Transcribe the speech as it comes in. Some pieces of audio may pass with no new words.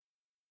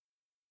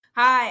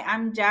Hi,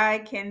 I'm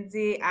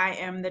Kensey. I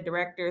am the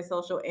Director of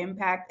Social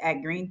Impact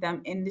at Green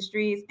Thumb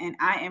Industries, and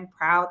I am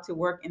proud to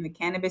work in the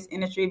cannabis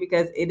industry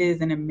because it is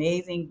an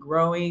amazing,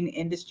 growing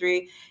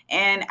industry.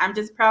 And I'm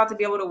just proud to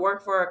be able to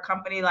work for a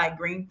company like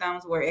Green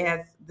Thumbs,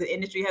 where the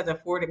industry has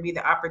afforded me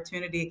the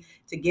opportunity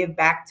to give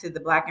back to the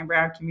Black and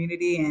Brown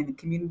community and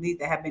communities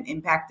that have been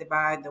impacted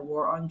by the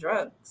war on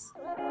drugs.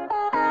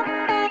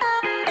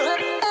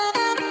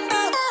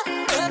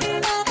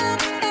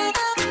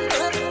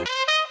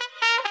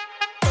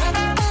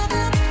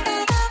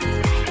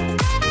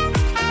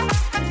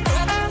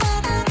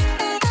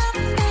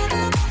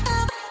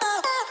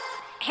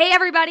 Hey,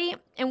 everybody,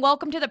 and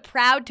welcome to the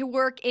Proud to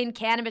Work in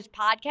Cannabis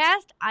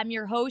podcast. I'm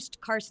your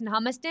host, Carson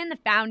Humiston, the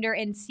founder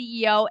and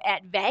CEO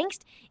at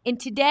Vangst. And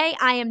today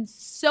I am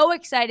so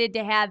excited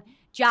to have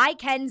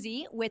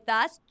Kensey with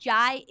us.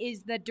 Jai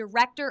is the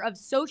Director of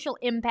Social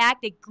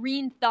Impact at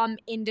Green Thumb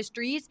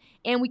Industries,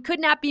 and we could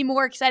not be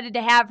more excited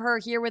to have her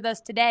here with us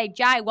today.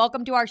 Jai,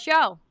 welcome to our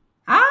show.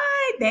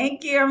 Hi,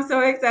 thank you. I'm so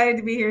excited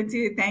to be here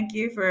too. Thank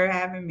you for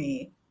having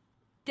me.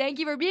 Thank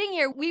you for being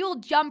here. We will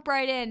jump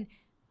right in.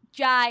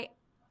 Jai,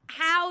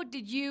 how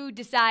did you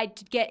decide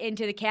to get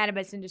into the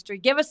cannabis industry?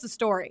 Give us the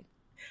story.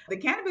 The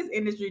cannabis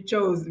industry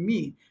chose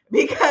me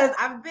because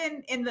I've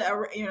been in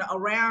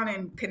around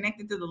and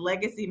connected to the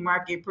legacy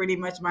market pretty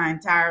much my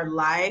entire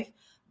life.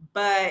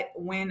 But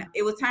when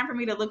it was time for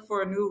me to look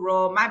for a new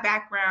role, my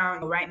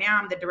background right now,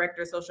 I'm the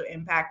Director of Social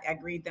Impact at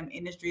Green Thumb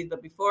Industries.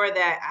 But before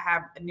that, I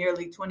have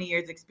nearly 20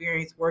 years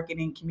experience working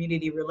in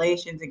community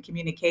relations and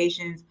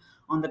communications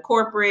on the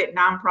corporate,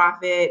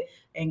 nonprofit,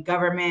 and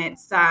government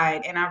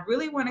side. And I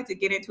really wanted to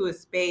get into a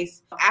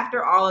space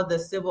after all of the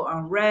civil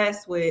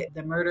unrest with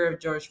the murder of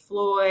George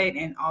Floyd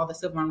and all the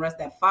civil unrest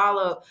that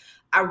followed.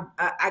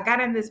 I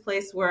got in this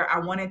place where I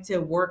wanted to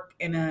work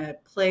in a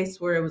place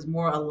where it was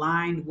more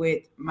aligned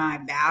with my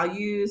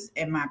values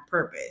and my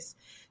purpose.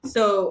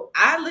 So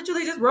I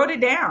literally just wrote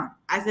it down.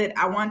 I said,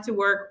 I want to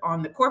work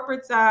on the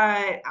corporate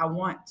side. I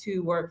want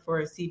to work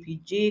for a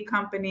CPG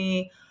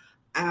company.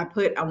 I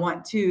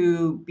want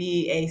to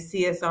be a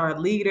CSR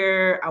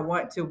leader. I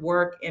want to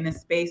work in a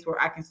space where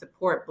I can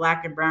support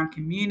Black and Brown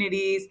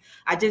communities.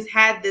 I just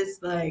had this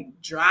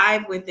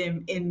drive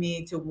within in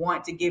me to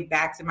want to give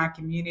back to my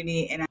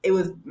community. And it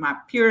was my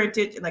pure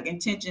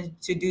intention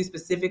to do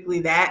specifically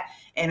that.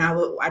 And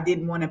I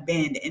didn't want to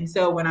bend. And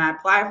so when I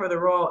applied for the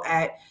role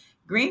at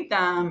Green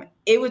Thumb,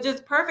 it was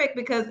just perfect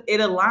because it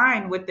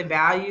aligned with the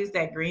values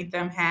that Green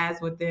Thumb has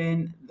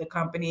within the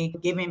company.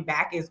 Giving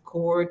back is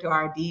core to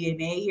our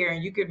DNA here.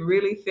 And you can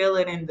really feel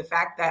it in the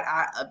fact that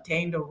I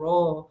obtained a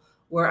role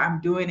where I'm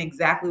doing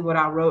exactly what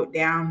I wrote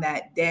down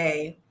that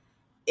day.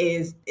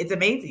 It's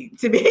amazing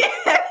to me.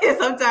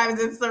 Sometimes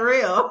it's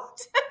surreal.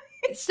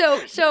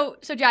 So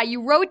Jai,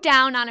 you wrote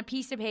down on a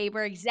piece of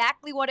paper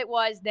exactly what it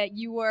was that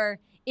you were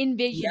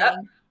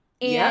envisioning.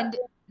 Yep. And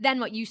then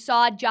what? You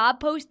saw a job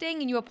posting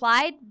and you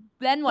applied?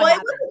 Then what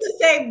happened? It wasn't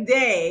the same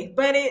day,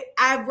 but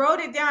I wrote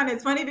it down.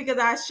 It's funny because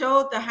I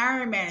showed the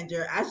hiring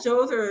manager. I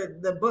showed her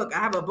the book. I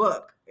have a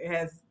book. It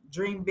has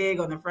Dream Big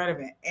on the front of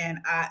it. And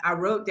I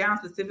wrote down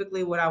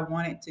specifically what I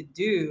wanted to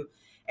do.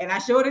 And I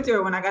showed it to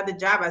her when I got the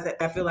job. I said,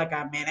 I feel like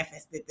I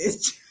manifested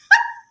this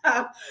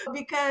job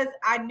because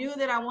I knew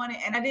that I wanted,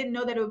 and I didn't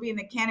know that it would be in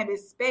the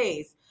cannabis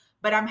space.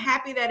 But I'm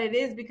happy that it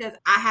is because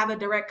I have a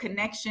direct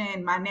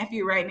connection. My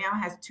nephew right now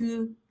has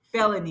 2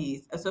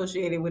 felonies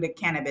associated with a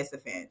cannabis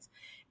offense.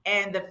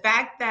 And the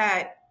fact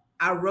that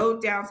I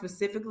wrote down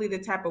specifically the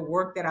type of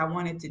work that I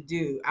wanted to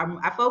do,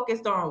 I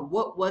focused on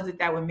what was it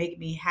that would make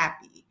me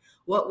happy?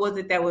 What was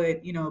it that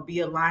would, be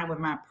aligned with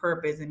my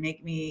purpose and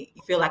make me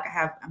feel like I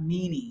have a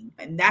meaning?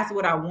 And that's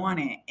what I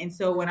wanted. And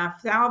so when I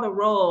found the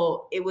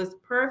role, it was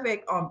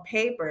perfect on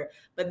paper.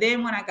 But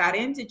then when I got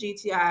into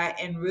GTI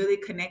and really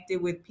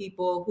connected with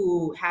people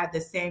who had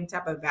the same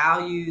type of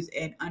values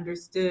and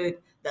understood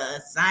the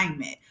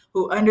assignment,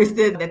 who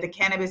understood that the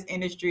cannabis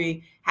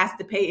industry has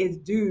to pay its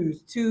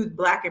dues to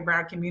Black and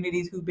Brown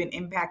communities who've been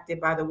impacted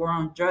by the war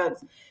on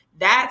drugs.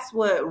 That's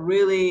what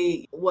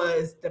really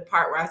was the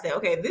part where I said,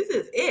 okay, this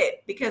is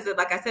it. Because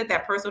like I said,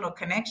 that personal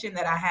connection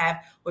that I have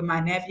with my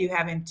nephew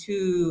having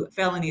 2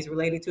 felonies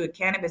related to a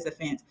cannabis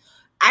offense.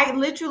 I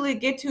literally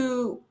get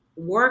to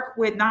work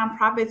with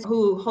nonprofits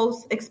who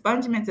host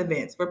expungement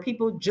events for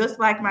people just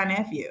like my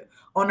nephew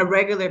on a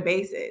regular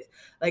basis.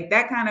 Like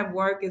that kind of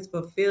work is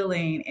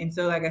fulfilling. And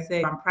so, like I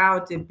said, I'm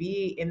proud to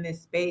be in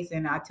this space.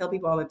 And I tell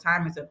people all the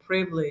time, it's a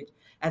privilege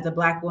as a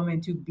Black woman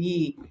to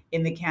be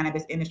in the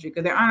cannabis industry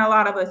because there aren't a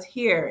lot of us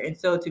here. And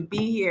so to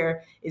be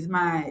here is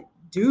my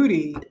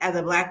duty as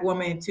a Black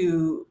woman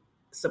to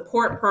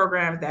support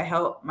programs that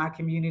help my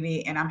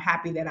community. And I'm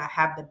happy that I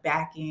have the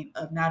backing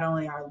of not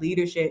only our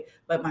leadership,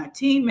 but my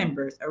team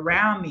members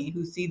around me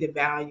who see the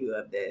value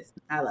of this.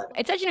 I love it.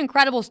 It's such an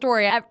incredible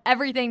story.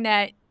 Everything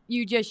that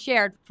you just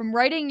shared, from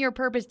writing your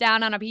purpose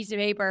down on a piece of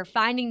paper,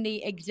 finding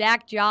the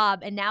exact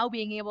job, and now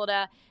being able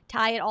to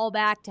tie it all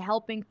back to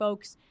helping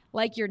folks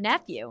like your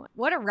nephew.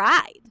 What a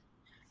ride.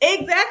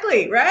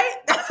 Exactly, right?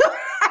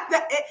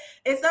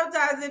 And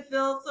sometimes it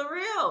feels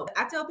surreal.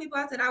 I tell people,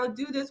 I said I would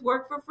do this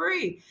work for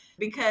free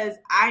because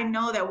I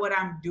know that what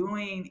I'm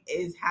doing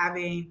is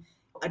having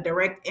a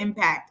direct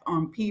impact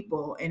on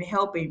people and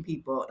helping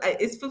people.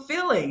 It's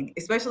fulfilling,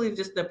 especially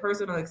just the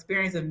personal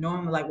experience of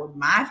knowing like what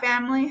my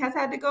family has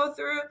had to go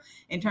through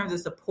in terms of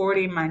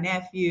supporting my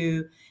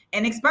nephew.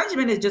 And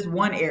expungement is just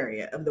one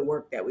area of the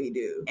work that we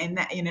do, and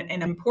that in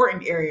an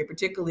important area,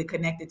 particularly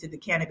connected to the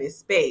cannabis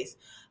space.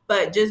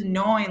 But just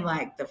knowing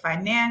like the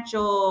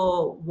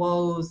financial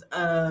woes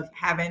of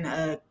having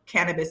a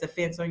cannabis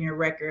offense on your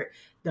record,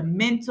 the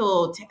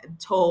mental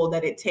toll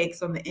that it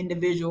takes on the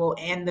individual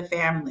and the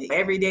family.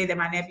 Every day that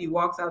my nephew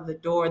walks out the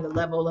door, the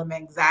level of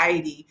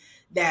anxiety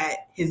that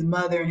his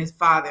mother and his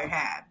father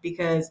have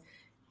because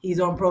he's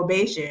on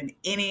probation.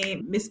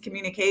 Any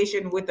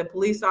miscommunication with a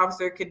police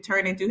officer could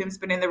turn into him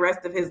spending the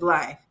rest of his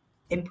life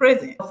in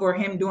prison for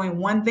him doing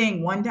one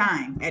thing one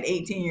time at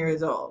 18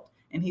 years old.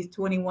 And he's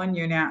 21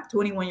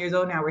 years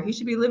old now, where he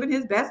should be living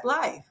his best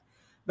life,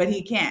 but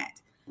he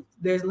can't.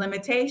 There's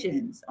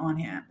limitations on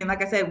him. And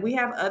like I said, we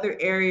have other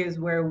areas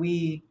where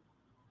we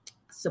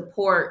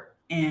support,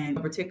 and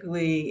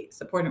particularly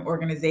supporting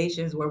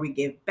organizations where we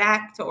give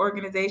back to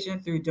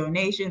organizations through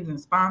donations and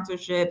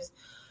sponsorships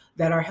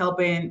that are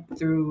helping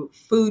through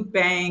food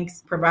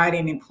banks,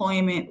 providing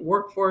employment,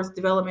 workforce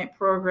development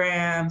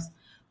programs,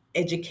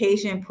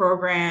 education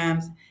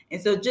programs.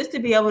 And so just to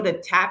be able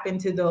to tap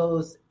into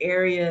those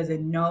areas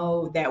and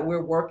know that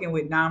we're working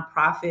with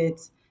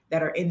nonprofits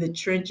that are in the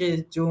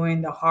trenches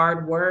doing the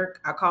hard work,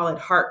 I call it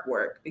heart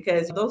work,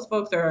 because those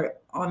folks are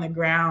on the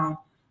ground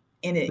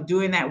in it,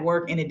 doing that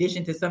work in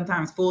addition to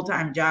sometimes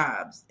full-time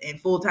jobs and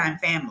full-time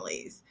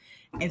families.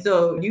 And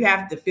so you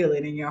have to feel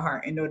it in your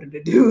heart in order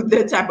to do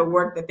the type of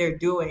work that they're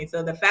doing.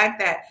 So the fact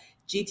that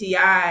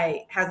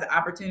GTI has the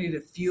opportunity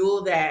to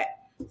fuel that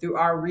through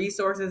our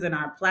resources and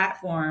our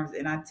platforms.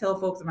 And I tell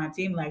folks on my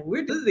team, like,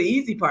 this is the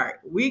easy part.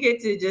 We get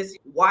to just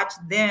watch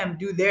them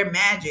do their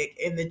magic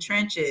in the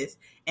trenches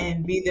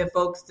and be the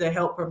folks to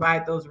help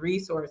provide those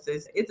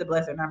resources. It's a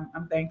blessing.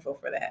 I'm thankful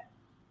for that.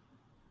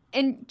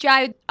 And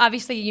Jai,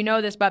 obviously you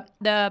know this, but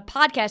the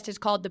podcast is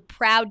called the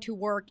Proud to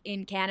Work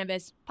in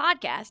Cannabis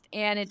podcast.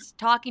 And it's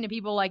talking to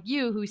people like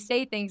you who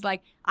say things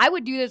like, I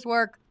would do this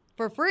work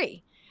for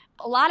free.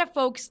 A lot of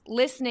folks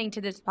listening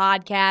to this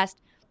podcast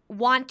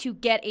want to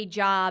get a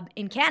job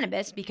in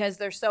cannabis because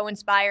they're so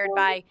inspired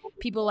by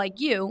people like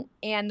you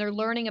and they're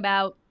learning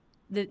about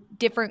the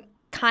different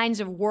kinds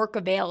of work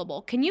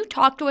available. Can you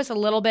talk to us a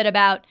little bit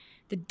about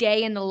the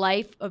day in the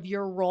life of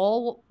your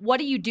role? What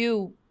do you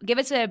do? Give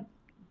us a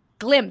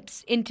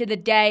glimpse into the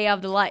day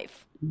of the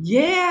life.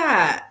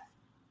 Yeah,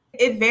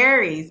 it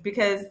varies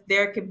because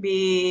there could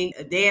be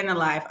a day in the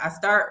life. I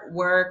start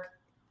work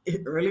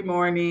early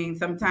morning,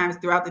 sometimes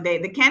throughout the day.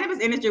 The cannabis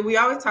industry, we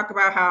always talk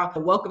about how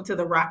welcome to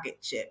the rocket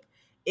ship.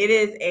 It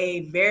is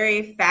a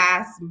very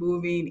fast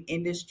moving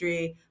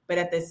industry, but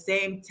at the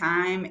same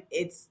time,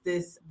 it's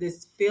this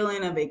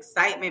feeling of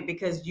excitement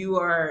because you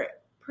are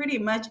pretty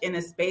much in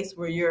a space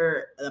where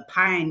you're a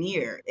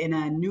pioneer in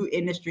a new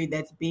industry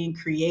that's being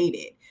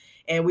created.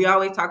 And we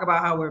always talk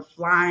about how we're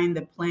flying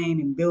the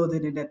plane and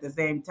building it at the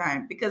same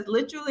time, because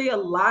literally a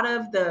lot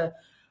of the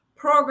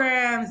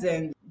programs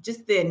and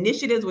just the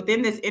initiatives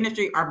within this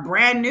industry are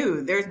brand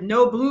new. There's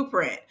no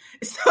blueprint.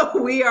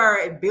 So we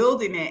are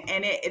building it.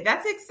 And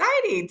that's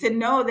exciting to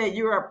know that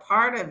you're a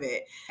part of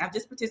it. I've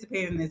just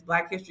participated in this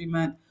Black History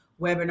Month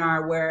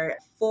webinar where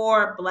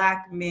 4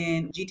 Black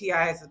men,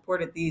 GTI has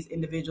supported these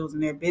individuals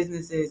and their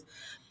businesses.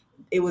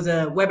 It was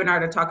a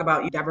webinar to talk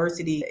about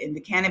diversity in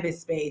the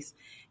cannabis space.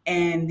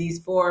 And these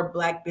 4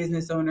 Black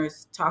business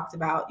owners talked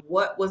about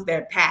what was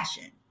their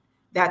passion.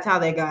 That's how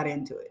they got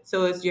into it.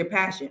 So it's your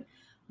passion.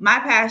 My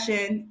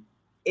passion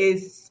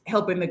is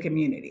helping the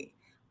community.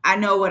 I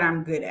know what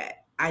I'm good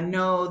at. I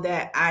know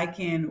that I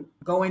can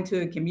go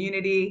into a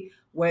community,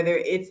 whether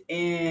it's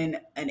in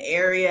an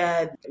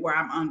area where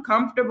I'm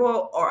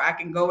uncomfortable or I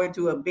can go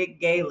into a big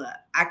gala.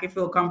 I can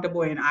feel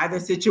comfortable in either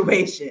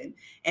situation,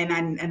 and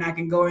I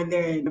can go in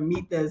there and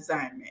meet the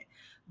assignment.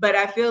 But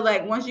I feel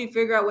like once you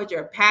figure out what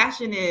your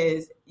passion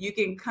is, you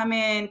can come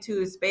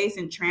into a space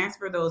and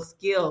transfer those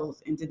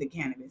skills into the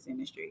cannabis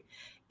industry.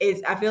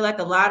 I feel like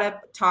a lot of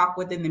talk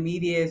within the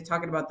media is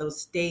talking about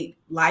those state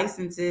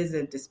licenses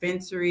and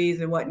dispensaries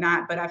and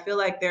whatnot. But I feel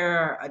like there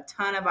are a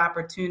ton of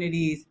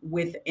opportunities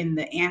within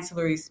the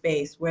ancillary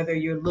space, whether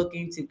you're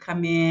looking to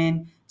come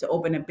in to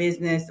open a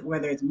business,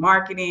 whether it's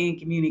marketing,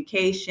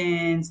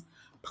 communications,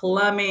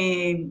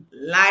 plumbing,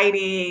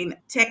 lighting,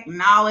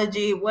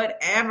 technology,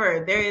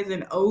 whatever. There is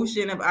an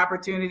ocean of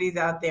opportunities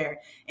out there.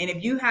 And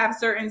if you have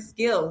certain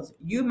skills,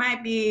 you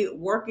might be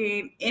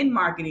working in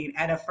marketing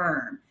at a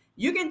firm.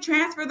 You can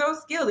transfer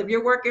those skills. If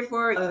you're working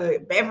for a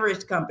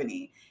beverage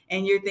company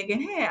and you're thinking,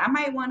 hey, I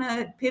might want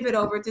to pivot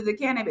over to the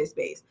cannabis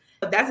space.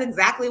 But that's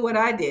exactly what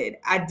I did.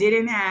 I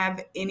didn't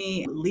have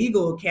any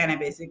legal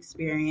cannabis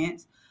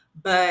experience.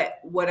 But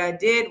what I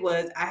did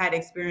was I had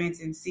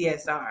experience in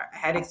CSR. I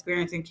had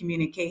experience in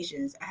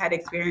communications. I had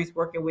experience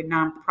working with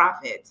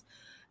nonprofits.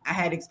 I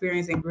had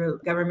experience in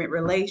government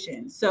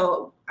relations.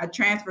 So I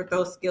transferred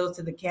those skills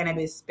to the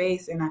cannabis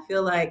space. And I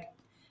feel like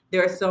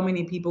there are so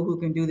many people who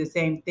can do the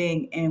same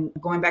thing. And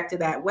going back to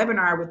that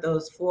webinar with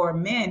those 4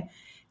 men,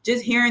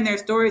 just hearing their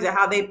stories of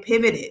how they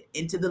pivoted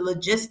into the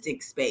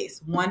logistics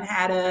space. One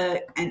had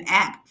an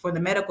app for the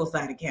medical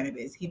side of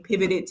cannabis. He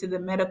pivoted to the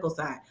medical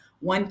side.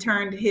 One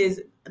turned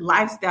his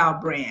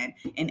lifestyle brand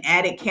and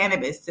added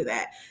cannabis to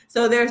that.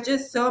 So there's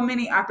just so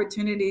many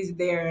opportunities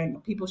there,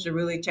 and people should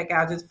really check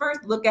out. Just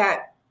first look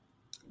at,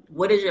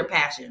 what is your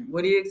passion?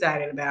 What are you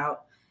excited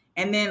about?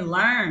 And then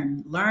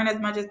learn as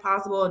much as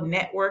possible,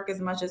 network as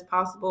much as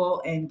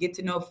possible, and get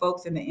to know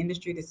folks in the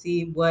industry to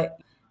see what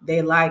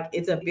they like.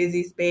 It's a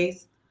busy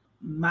space.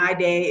 My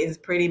day is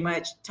pretty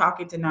much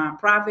talking to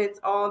nonprofits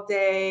all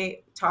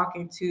day,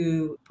 talking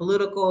to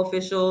political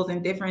officials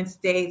in different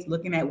states,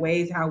 looking at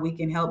ways how we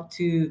can help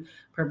to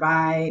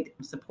provide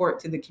support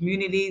to the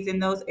communities in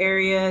those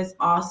areas.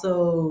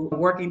 Also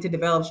working to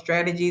develop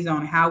strategies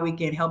on how we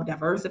can help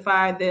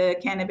diversify the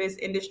cannabis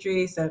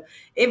industry. So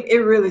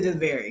it really just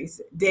varies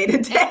day to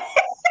day.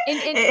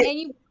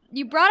 And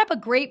you brought up a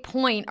great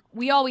point.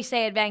 We always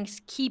say at Vanks,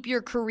 keep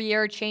your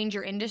career, change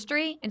your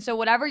industry. And so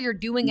whatever you're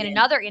doing in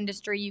another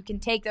industry, you can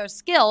take those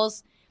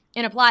skills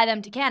and apply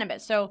them to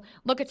cannabis. So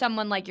look at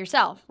someone like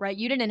yourself, right?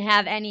 You didn't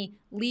have any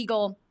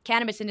legal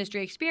cannabis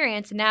industry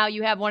experience. And now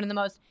you have one of the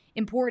most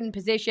important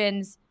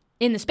positions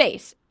in the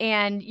space.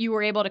 And you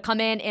were able to come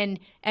in and,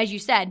 as you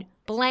said,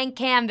 blank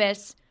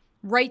canvas,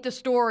 write the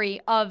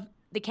story of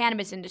the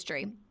cannabis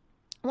industry.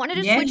 I wanted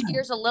to switch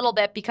gears a little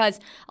bit because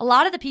a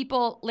lot of the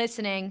people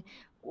listening,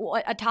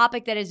 a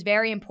topic that is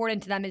very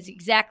important to them is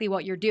exactly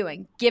what you're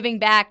doing, giving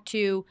back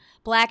to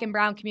Black and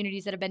brown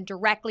communities that have been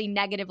directly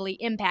negatively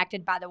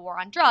impacted by the war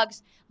on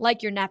drugs,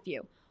 like your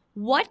nephew.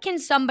 What can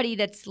somebody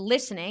that's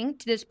listening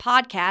to this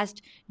podcast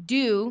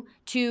do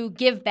to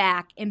give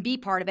back and be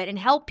part of it and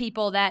help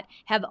people that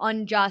have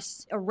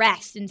unjust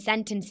arrests and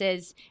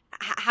sentences?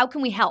 How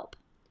can we help?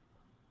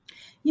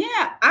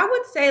 Yeah, I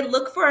would say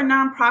look for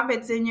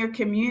nonprofits in your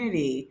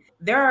community.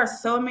 There are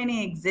so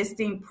many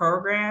existing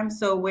programs.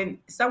 So when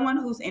someone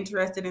who's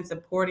interested in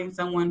supporting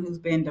someone who's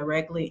been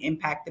directly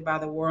impacted by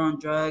the war on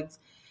drugs,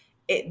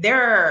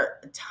 there are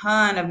a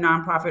ton of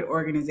nonprofit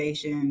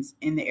organizations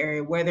in the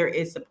area, whether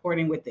it's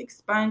supporting with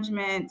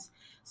expungements,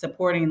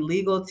 supporting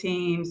legal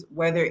teams,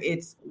 whether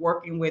it's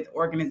working with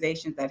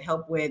organizations that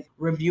help with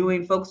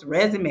reviewing folks'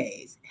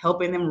 resumes,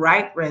 helping them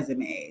write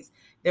resumes.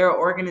 There are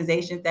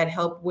organizations that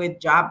help with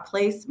job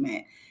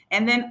placement.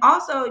 And then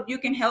also you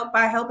can help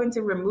by helping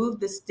to remove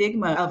the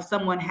stigma of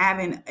someone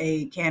having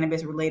a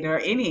cannabis related or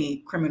any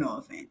criminal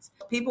offense.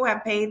 People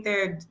have paid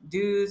their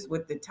dues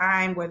with the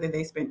time, whether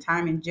they spent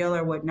time in jail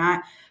or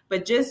whatnot,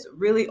 but just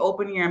really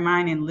opening your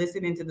mind and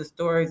listening to the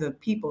stories of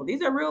people.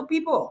 These are real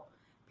people.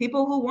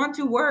 People who want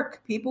to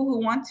work, people who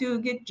want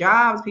to get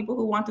jobs, people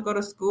who want to go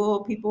to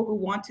school, people who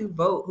want to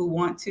vote, who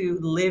want to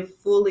live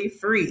fully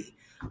free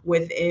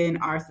within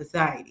our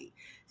society.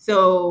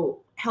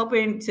 So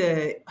helping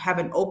to have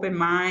an open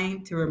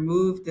mind to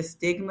remove the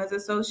stigmas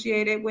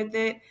associated with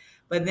it,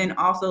 but then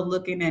also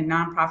looking at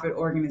nonprofit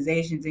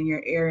organizations in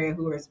your area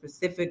who are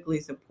specifically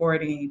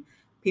supporting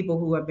people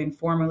who have been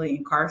formerly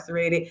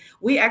incarcerated.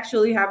 We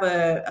actually have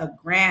a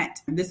grant,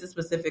 and this is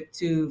specific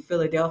to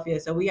Philadelphia.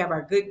 So we have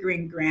our Good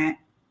Green grant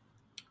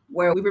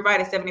where we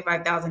provided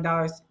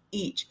 $75,000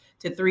 each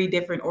to 3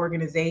 different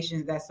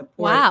organizations that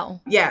support,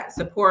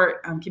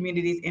 support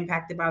communities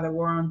impacted by the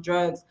war on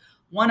drugs.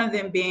 One of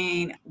them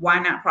being Why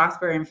Not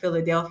Prosper in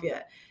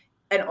Philadelphia,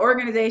 an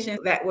organization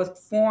that was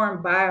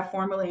formed by a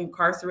formerly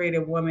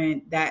incarcerated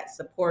woman that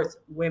supports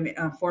women,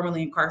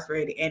 formerly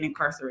incarcerated and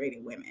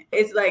incarcerated women.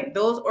 It's like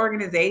those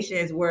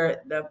organizations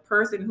where the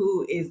person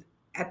who is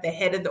at the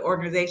head of the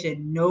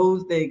organization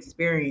knows the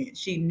experience.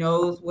 She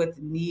knows what's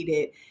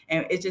needed.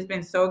 And it's just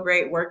been so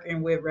great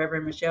working with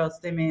Reverend Michelle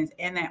Simmons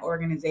and that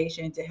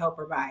organization to help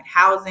provide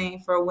housing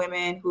for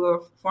women who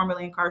are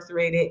formerly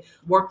incarcerated,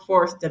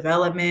 workforce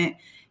development,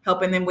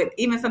 helping them with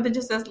even something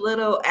just as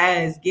little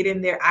as getting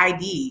their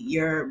ID,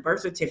 your birth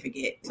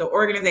certificate. So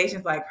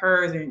organizations like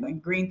hers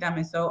and Green Thumb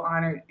is so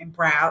honored and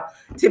proud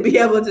to be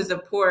able to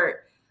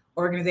support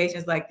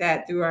organizations like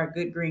that through our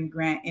Good Green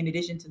grant, in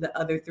addition to the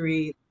other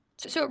 3.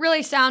 So it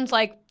really sounds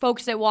like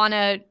folks that want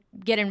to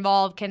get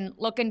involved can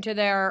look into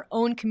their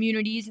own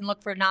communities and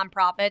look for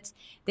nonprofits.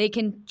 They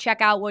can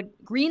check out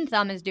what Green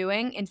Thumb is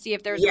doing and see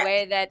if there's a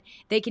way that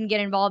they can get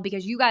involved,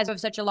 because you guys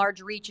have such a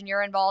large reach and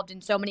you're involved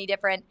in so many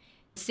different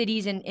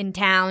cities and in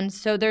towns.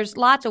 So there's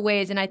lots of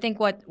ways. And I think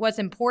what's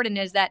important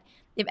is that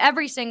if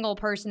every single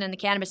person in the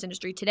cannabis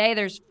industry today,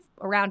 there's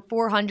around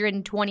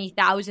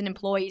 420,000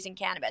 employees in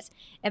cannabis.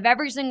 If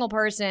every single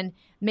person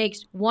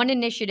makes one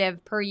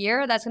initiative per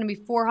year, that's going to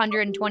be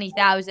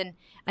 420,000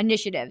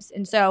 initiatives.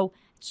 And so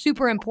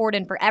super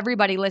important for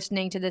everybody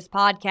listening to this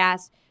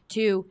podcast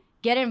to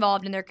get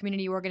involved in their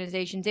community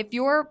organizations. If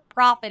you're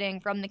profiting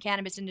from the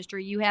cannabis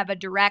industry, you have a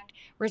direct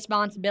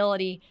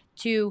responsibility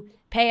to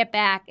pay it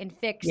back and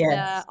fix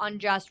the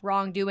unjust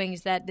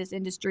wrongdoings that this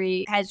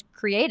industry has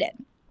created.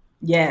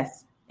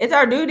 Yes, it's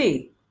our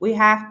duty. We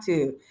have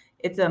to.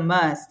 It's a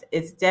must.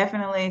 It's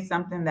definitely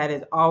something that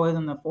is always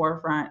on the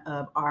forefront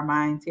of our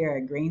minds here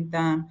at Green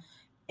Thumb.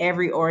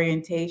 Every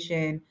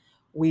orientation,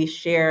 we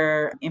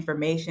share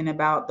information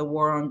about the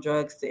war on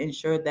drugs to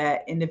ensure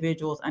that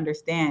individuals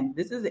understand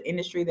this is an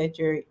industry that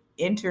you're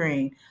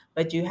entering,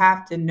 but you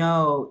have to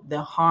know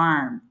the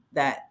harm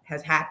that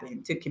has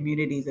happened to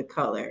communities of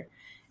color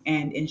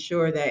and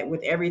ensure that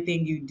with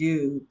everything you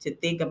do to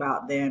think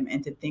about them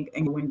and to think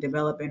and when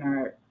developing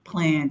our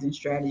plans and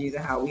strategies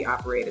of how we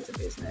operate as a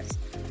business.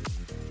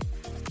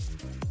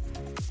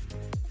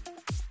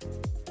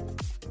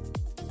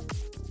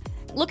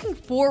 Looking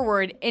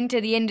forward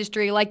into the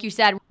industry, like you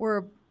said,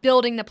 we're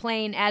building the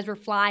plane as we're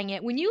flying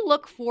it. When you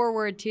look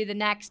forward to the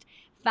next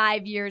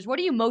 5 years, what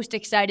are you most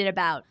excited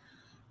about?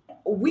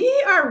 We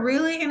are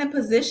really in a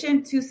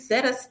position to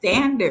set a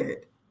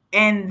standard.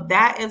 And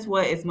that is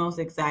what is most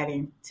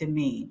exciting to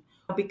me.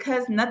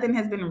 Because nothing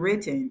has been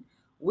written,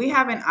 we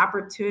have an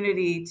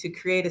opportunity to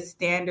create a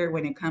standard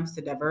when it comes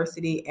to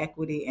diversity,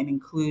 equity, and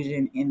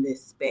inclusion in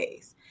this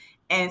space.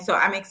 And so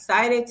I'm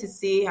excited to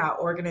see how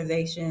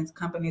organizations,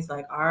 companies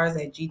like ours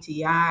at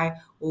GTI,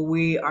 where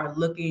we are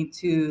looking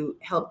to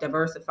help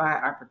diversify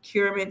our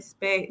procurement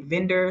space,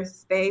 vendor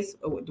space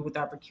with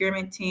our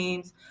procurement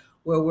teams,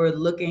 where we're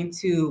looking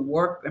to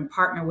work and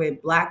partner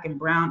with Black and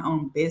Brown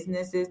owned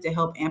businesses to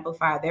help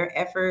amplify their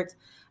efforts.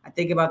 I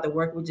think about the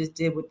work we just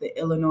did with the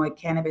Illinois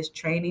Cannabis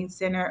Training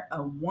Center,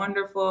 a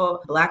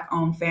wonderful Black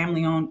owned,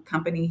 family owned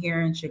company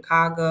here in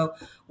Chicago,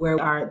 where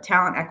our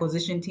talent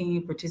acquisition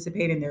team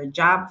participate in their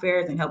job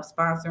fairs and help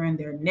sponsoring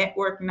their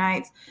network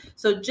nights.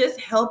 So just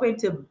helping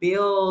to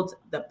build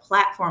the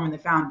platform and the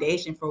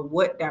foundation for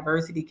what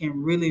diversity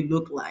can really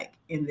look like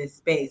in this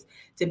space,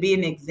 to be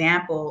an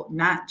example,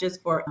 not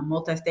just for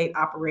multi-state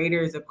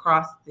operators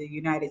across the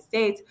United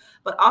States,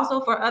 but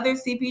also for other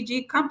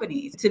CPG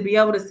companies, to be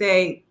able to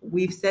say,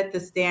 we've set the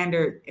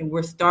standard and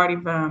we're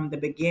starting from the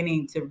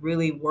beginning to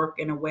really work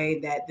in a way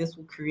that this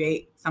will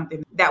create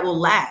something that will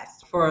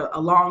last for a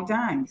long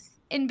time.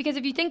 And because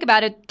if you think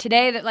about it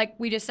today, that like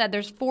we just said,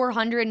 there's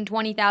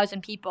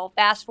 420,000 people.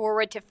 Fast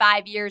forward to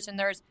 5 years and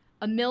there's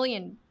 1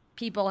 million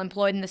people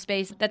employed in the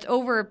space. That's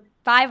over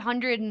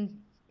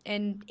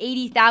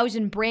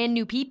 580,000 brand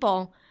new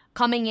people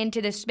coming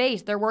into this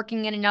space. They're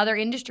working in another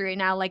industry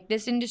now. Like,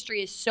 this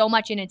industry is so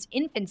much in its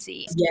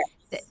infancy. Yes.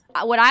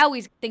 What I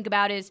always think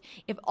about is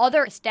if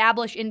other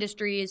established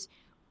industries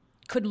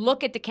could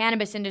look at the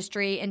cannabis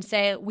industry and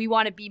say, we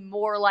want to be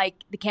more like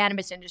the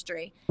cannabis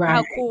industry. Right.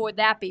 How cool would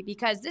that be?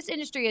 Because this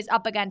industry is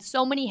up against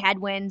so many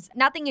headwinds.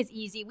 Nothing is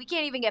easy. We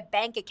can't even get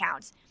bank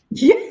accounts.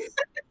 Yes.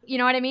 You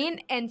know what I mean?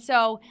 And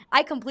so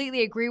I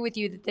completely agree with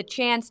you that the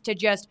chance to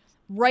just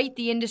write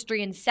the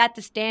industry and set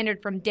the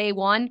standard from day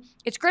one,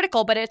 it's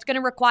critical, but it's going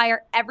to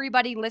require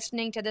everybody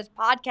listening to this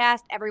podcast,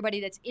 everybody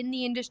that's in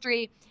the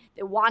industry,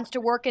 that wants to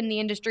work in the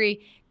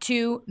industry,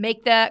 to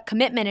make the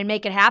commitment and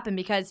make it happen,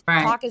 because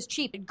talk is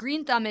cheap.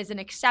 Green Thumb is an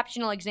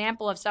exceptional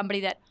example of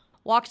somebody that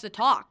walks the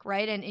talk,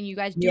 right? And you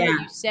guys do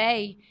what you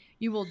say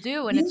you will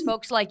do. And it's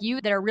folks like you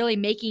that are really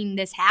making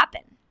this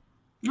happen.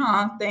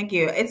 Oh, thank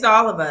you. It's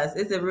all of us.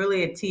 It's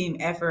really a team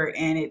effort,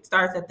 and it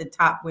starts at the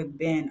top with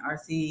Ben, our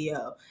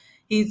CEO.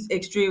 He's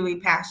extremely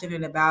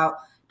passionate about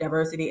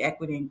diversity,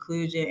 equity,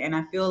 inclusion. And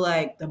I feel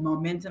like the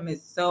momentum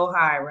is so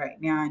high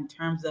right now in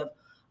terms of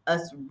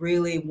us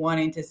really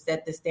wanting to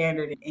set the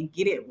standard and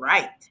get it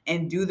right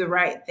and do the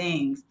right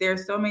things.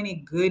 There's so many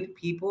good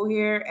people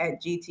here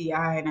at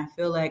GTI, and I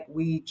feel like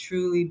we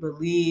truly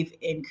believe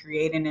in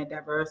creating a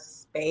diverse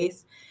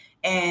space.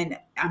 And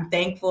I'm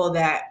thankful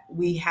that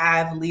we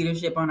have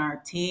leadership on our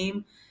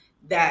team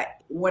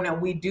that when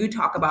we do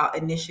talk about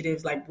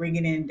initiatives like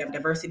bringing in the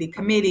diversity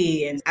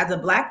committee, and as a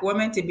Black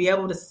woman to be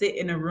able to sit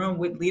in a room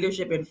with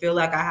leadership and feel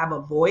like I have a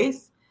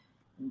voice,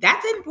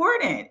 that's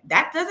important.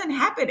 That doesn't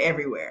happen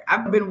everywhere.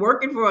 I've been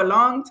working for a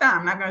long time.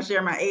 I'm not going to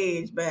share my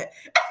age, but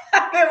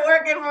I've been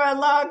working for a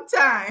long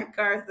time,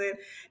 Carson.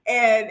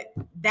 And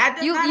that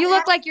does you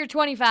look like you're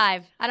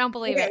 25. I don't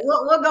believe it.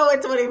 We'll go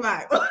with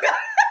 25.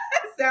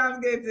 Sounds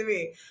good to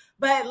me.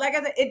 But like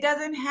I said, it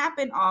doesn't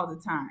happen all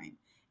the time.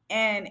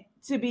 And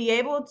to be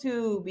able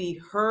to be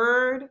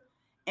heard,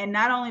 and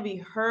not only be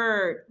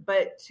heard,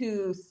 but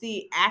to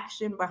see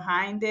action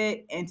behind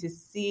it and to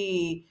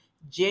see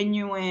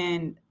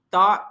genuine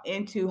thought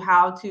into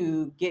how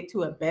to get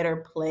to a better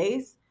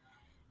place,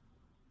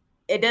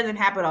 it doesn't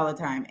happen all the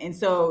time. And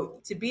so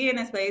to be in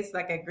a space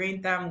like a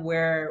Green Thumb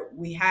where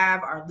we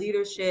have our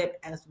leadership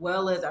as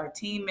well as our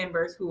team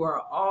members who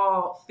are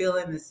all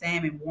feeling the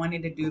same and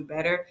wanting to do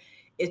better,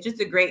 it's just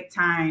a great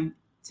time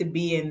to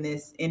be in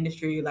this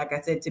industry. Like I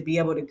said, to be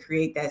able to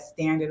create that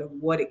standard of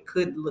what it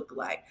could look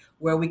like,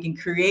 where we can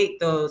create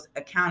those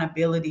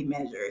accountability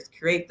measures,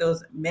 create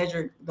those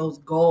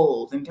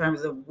goals in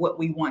terms of what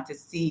we want to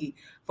see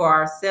for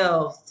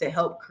ourselves to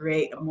help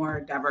create a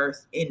more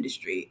diverse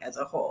industry as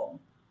a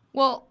whole.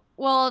 Well,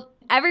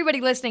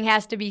 everybody listening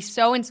has to be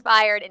so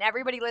inspired, and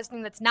everybody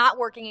listening that's not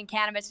working in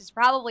cannabis is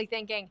probably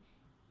thinking,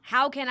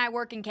 how can I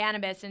work in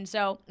cannabis? And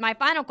so my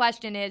final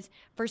question is,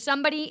 for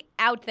somebody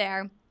out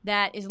there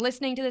that is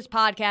listening to this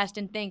podcast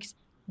and thinks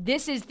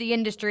this is the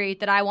industry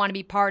that I want to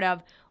be part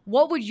of,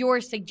 what would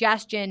your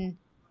suggestion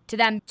to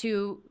them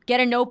to get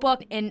a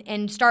notebook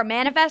and start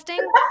manifesting?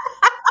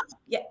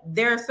 Yeah,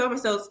 there are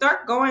so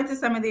start going to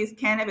some of these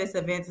cannabis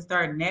events and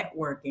start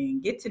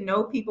networking. Get to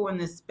know people in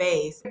this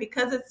space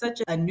because it's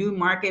such a new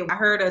market. I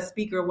heard a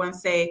speaker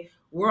once say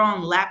we're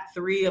on lap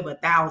 3 of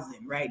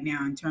 1,000 right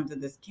now in terms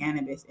of this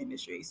cannabis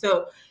industry.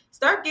 So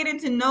start getting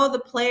to know the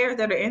players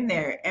that are in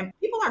there. And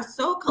people are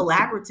so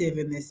collaborative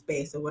in this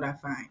space of what I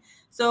find.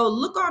 So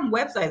look on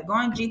websites, go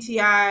on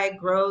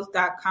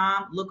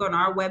gtigrows.com, look on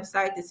our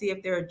website to see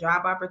if there are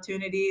job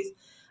opportunities.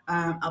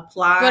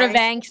 Apply. Go to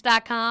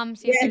Vanks.com.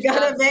 Yes, go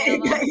to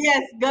Vanks.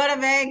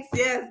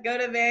 Yes, go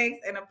to Vanks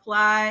and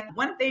apply.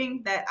 One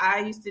thing that I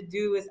used to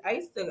do is I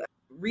used to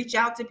reach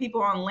out to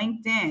people on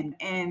LinkedIn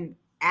and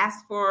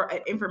ask for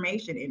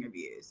information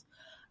interviews.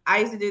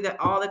 I used to do that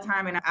all the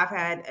time, and I've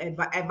had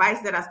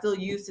advice that I still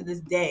use to this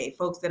day,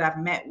 folks that I've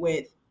met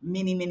with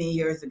many, many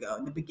years ago,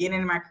 in the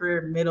beginning of my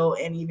career, middle,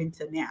 and even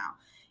to now.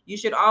 You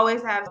should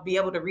always be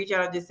able to reach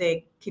out and just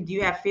say, do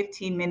you have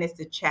 15 minutes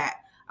to chat?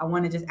 I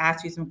want to just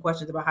ask you some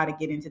questions about how to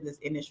get into this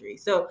industry.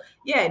 So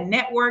yeah,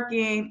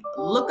 networking,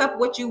 look up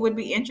what you would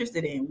be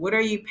interested in. What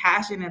are you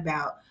passionate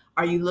about?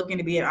 Are you looking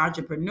to be an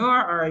entrepreneur,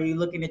 or are you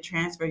looking to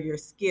transfer your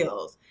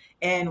skills?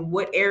 And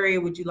what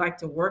area would you like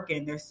to work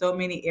in? There's so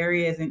many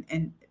areas.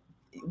 And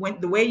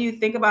when the way you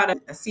think about a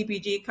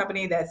CPG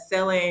company that's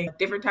selling a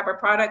different type of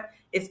product,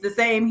 it's the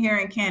same here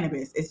in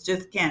cannabis. It's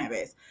just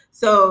cannabis.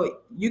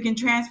 So you can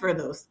transfer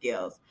those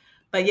skills.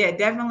 But yeah,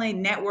 definitely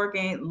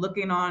networking,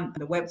 looking on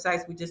the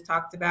websites we just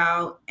talked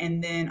about,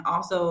 and then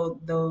also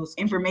those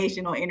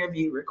informational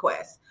interview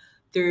requests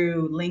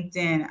through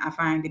LinkedIn, I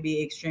find to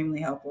be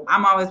extremely helpful.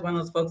 I'm always one of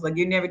those folks, like,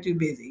 you're never too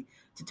busy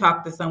to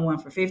talk to someone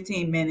for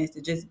 15 minutes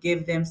to just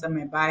give them some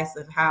advice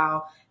of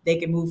how they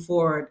can move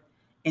forward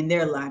in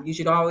their life. You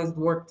should always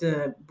work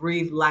to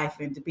breathe life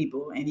into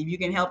people. And if you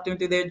can help them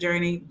through their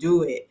journey,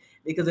 do it,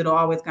 because it'll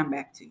always come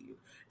back to you.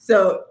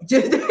 So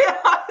just,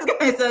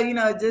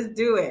 just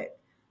do it.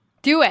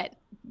 Do it.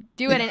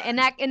 And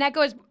that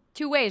goes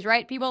two ways,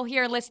 right? People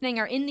here listening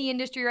are in the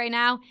industry right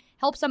now.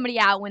 Help somebody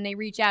out when they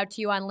reach out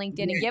to you on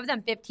LinkedIn and give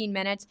them 15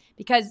 minutes,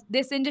 because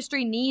this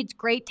industry needs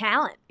great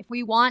talent. If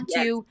we want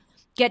to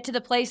get to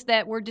the place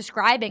that we're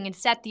describing and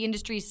set the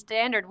industry's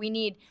standard, we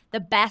need the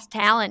best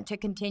talent to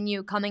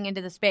continue coming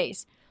into the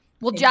space.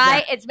 Well,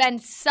 Jai, it's been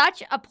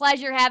such a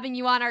pleasure having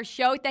you on our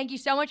show. Thank you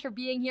so much for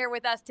being here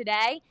with us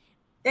today.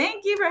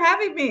 Thank you for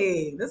having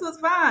me. This was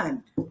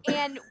fun.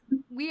 And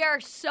we are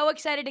so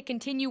excited to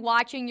continue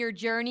watching your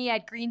journey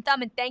at Green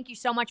Thumb. And thank you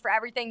so much for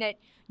everything that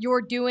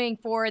you're doing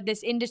for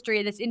this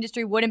industry. This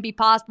industry wouldn't be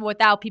possible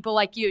without people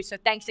like you. So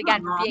thanks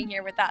again for being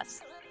here with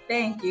us.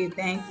 Thank you.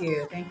 Thank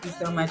you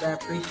so much. I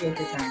appreciate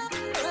the time.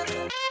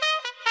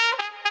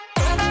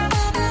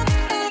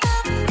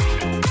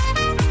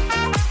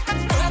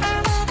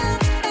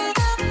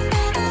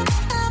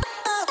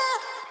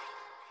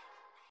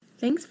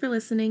 Thanks for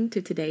listening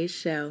to today's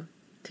show.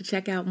 To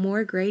check out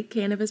more great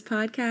cannabis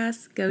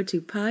podcasts, go to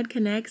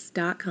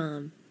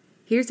podconnects.com.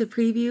 Here's a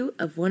preview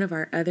of one of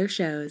our other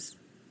shows.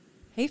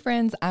 Hey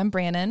friends, I'm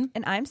Brannon.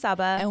 And I'm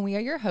Saba. And we are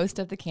your host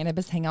of the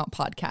Cannabis Hangout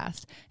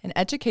podcast, an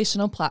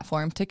educational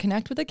platform to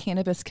connect with the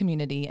cannabis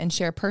community and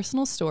share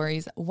personal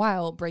stories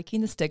while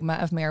breaking the stigma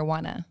of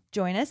marijuana.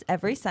 Join us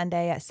every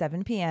Sunday at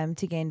 7 p.m.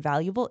 to gain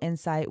valuable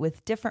insight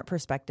with different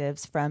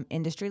perspectives from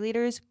industry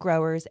leaders,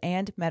 growers,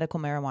 and medical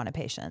marijuana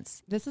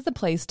patients. This is a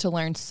place to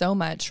learn so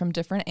much from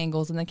different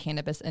angles in the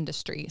cannabis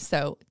industry.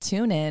 So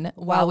tune in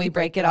while we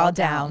break it all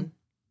down.